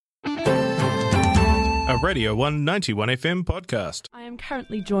a Radio 191 FM podcast. I am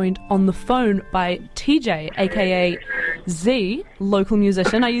currently joined on the phone by TJ, aka Z, local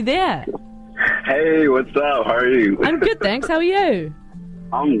musician. Are you there? Hey, what's up? How are you? I'm good, thanks. How are you?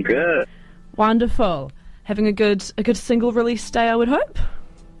 I'm good. Wonderful. Having a good single release day, I would hope.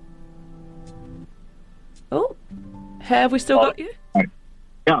 Oh, have we still got you?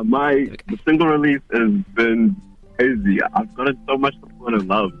 Yeah, the single release has been crazy. I've gotten so much support and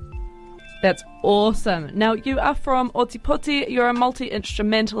love. That's awesome. Now, you are from Otipoti. You're a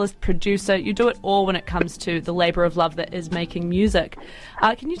multi-instrumentalist producer. You do it all when it comes to the labour of love that is making music.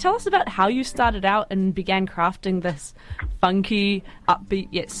 Can you tell us about how you started out and began crafting this funky, upbeat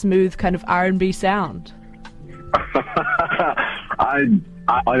yet smooth kind of R&B sound? I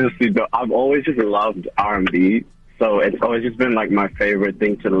honestly don't. I've always just loved R&B, so it's always just been like my favorite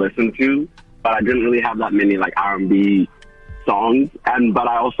thing to listen to. But I didn't really have that many like R&B songs, but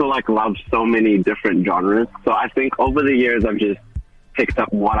I also like love so many different genres. So I think over the years I've just picked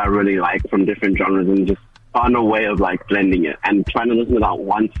up what I really like from different genres and just found a way of like blending it and trying to listen to that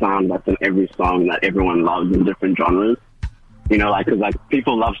one sound that's in every song that everyone loves in different genres. You know, like, 'cause like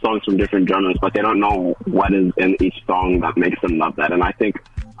people love songs from different genres, but they don't know what is in each song that makes them love that. And I think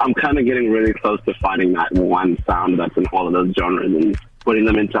I'm kind of getting really close to finding that one sound that's in all of those genres and putting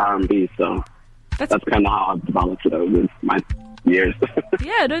them into R&B. So that's kind of how I've developed it over my years.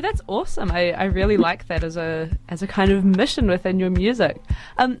 Yeah, no, that's awesome. I really like that as a kind of mission within your music.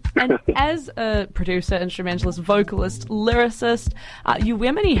 And as a producer, instrumentalist, vocalist, lyricist, you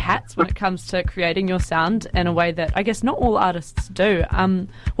wear many hats when it comes to creating your sound in a way that I guess not all artists do.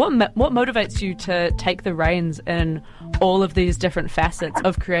 What motivates you to take the reins in all of these different facets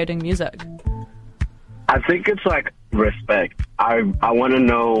of creating music? I think it's like respect. I want to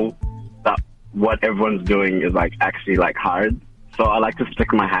know that what everyone's doing is like actually like hard. So I like to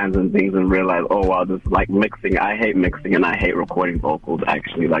stick my hands in things and realize, oh wow, this is like mixing. I hate mixing and I hate recording vocals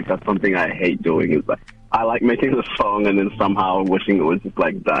actually. Like that's something I hate doing is like, I like making the song and then somehow wishing it was just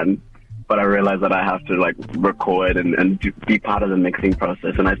like done. But I realize that I have to like record and be part of the mixing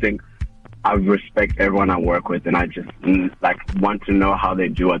process. And I think I respect everyone I work with and I just like want to know how they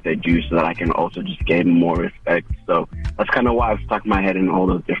do what they do so that I can also just gain more respect. So that's kind of why I've stuck my head in all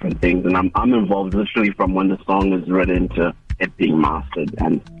those different things. And I'm involved literally from when the song is written to it being mastered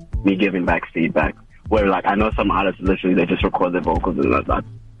and me giving back feedback. Where like I know some artists literally they just record their vocals and that's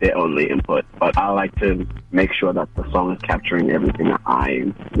their only input. But I like to make sure that the song is capturing everything that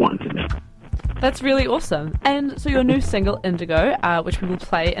I want to do. That's really awesome. And so your new single, Indigo, which we will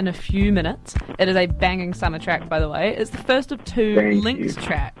play in a few minutes, it is a banging summer track, by the way. It's the first of two linked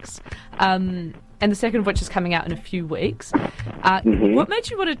tracks, and the second of which is coming out in a few weeks. What made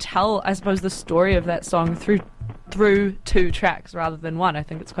you want to tell, I suppose, the story of that song through two tracks rather than one? I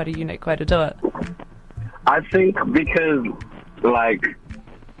think it's quite a unique way to do it. I think because, like,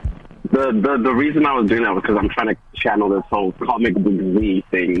 the reason I was doing that was because I'm trying to channel this whole comic book Z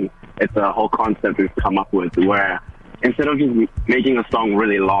thing. It's a whole concept we've come up with where instead of just making a song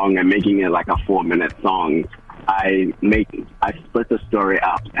really long and making it like a 4-minute song, I split the story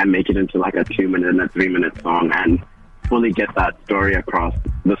up and make it into like a 2-minute and a 3-minute song and fully get that story across.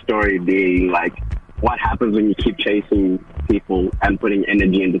 The story being like what happens when you keep chasing people and putting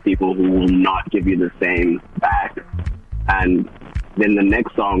energy into people who will not give you the same back. And then the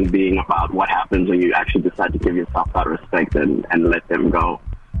next song being about what happens when you actually decide to give yourself that respect and let them go.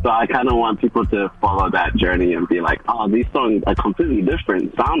 So I kind of want people to follow that journey and be like, oh, these songs are completely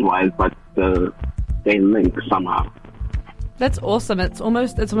different sound-wise, but they link somehow. That's awesome. It's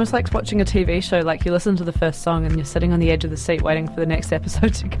almost like watching a TV show. Like you listen to the first song and you're sitting on the edge of the seat waiting for the next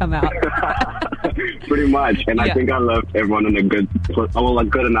episode to come out. Pretty much. And I think I left everyone in a good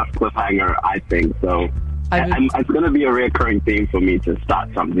enough cliffhanger, I think. So it's going to be a recurring theme for me to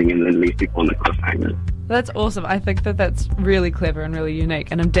start something and then leave people in the cliffhanger. That's awesome. I think that's really clever and really unique,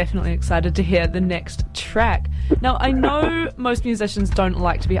 and I'm definitely excited to hear the next track. Now, I know most musicians don't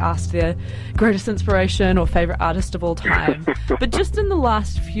like to be asked their greatest inspiration or favourite artist of all time, but just in the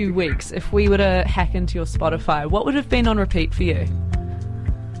last few weeks, if we were to hack into your Spotify, what would have been on repeat for you?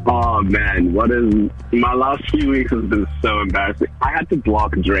 Oh, man, my last few weeks has been so embarrassing. I had to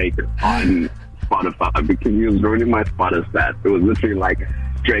block Drake on Spotify because he was ruining my Spotify stats. It was literally like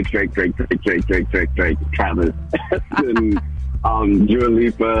Drake, Travis, and Dua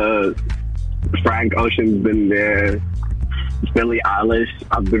Lipa, Frank Ocean's been there, Billie Eilish,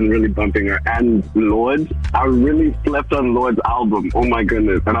 I've been really bumping her, and Lorde. I really slept on Lorde's album, oh my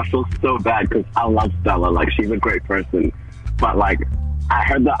goodness, and I feel so bad because I love Stella, like she's a great person, but like I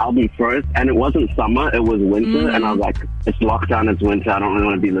heard the album first and it wasn't summer, it was winter, and I was like, it's lockdown, it's winter, I don't really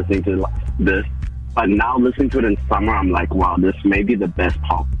want to be listening to this. But now listening to it in summer, I'm like, wow, this may be the best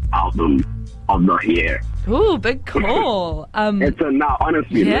pop album of the year. Ooh, big call. Now,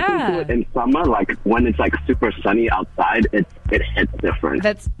 honestly, listening to it in summer, like when it's like super sunny outside, it hits different.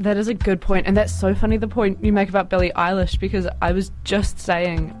 That is a good point, and that's so funny the point you make about Billie Eilish, because I was just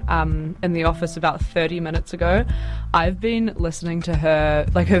saying in the office about 30 minutes ago, I've been listening to her,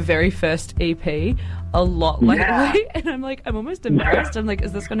 like her very first EP, a lot lately, and I'm like, I'm almost embarrassed. I'm like,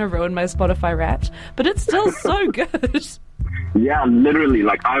 is this going to ruin my Spotify Wrapped? But it's still so good. Yeah, literally.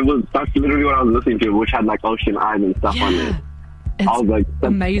 Like that's literally what I was listening to, which had like Ocean Eyes and stuff on it. I was like,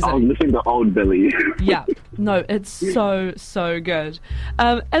 amazing. I was listening to old Billy. Yeah, no, it's so good.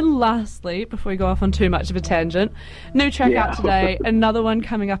 And lastly, before we go off on too much of a tangent, new track out today, another one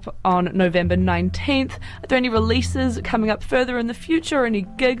coming up on November 19th. Are there any releases coming up further in the future? Any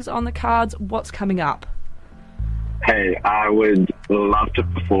gigs on the cards? What's coming up? Hey, I would love to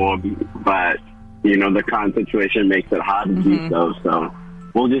perform, but you know, the current situation makes it hard to do so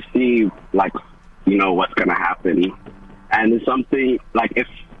we'll just see, like, you know, what's going to happen. And it's something, like, if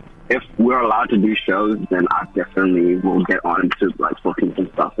we're allowed to do shows, then I definitely will get on to, like, booking some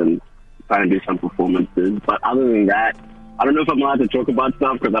stuff and try to do some performances. But other than that, I don't know if I'm allowed to talk about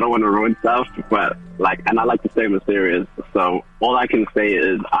stuff because I don't want to ruin stuff, but, like, and I like to stay mysterious. So all I can say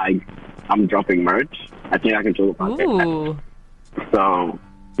is I'm dropping merch. I think I can talk about it. So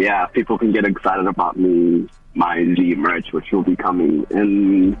yeah, people can get excited about my Z merch, which will be coming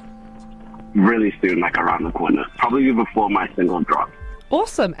in really soon, like around the corner, probably before my single drops.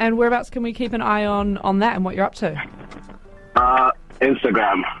 Awesome. And whereabouts can we keep an eye on that and what you're up to?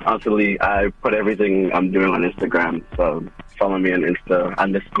 Instagram. Actually, I put everything I'm doing on Instagram, so follow me on Insta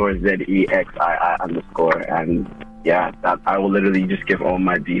 _ZEXII_, and yeah, that I will literally just give all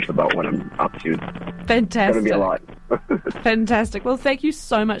my beef about what I'm up to. Fantastic. It's gonna be a lot. Fantastic. Well, thank you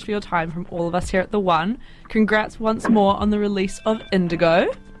so much for your time from all of us here at The One. Congrats once more on the release of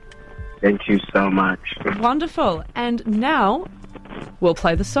Indigo. Thank you so much. Wonderful. And now we'll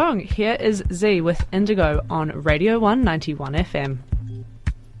play the song. Here is Z with Indigo on Radio 191 FM.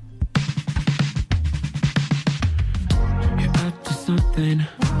 You're up to something.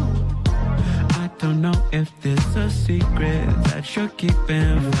 I don't know if this is a secret that you're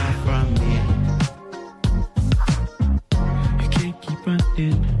keeping from me. You can't keep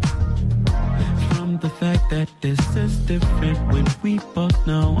running from the fact that this is different when we both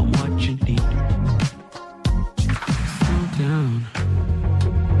know I'm what you need. Slow down,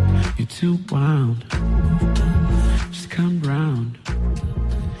 you're too wound. Just come round.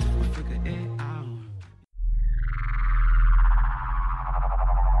 We'll figure it out.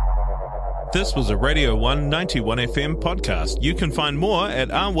 This was a Radio 191 FM podcast. You can find more at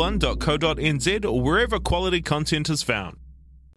r1.co.nz or wherever quality content is found.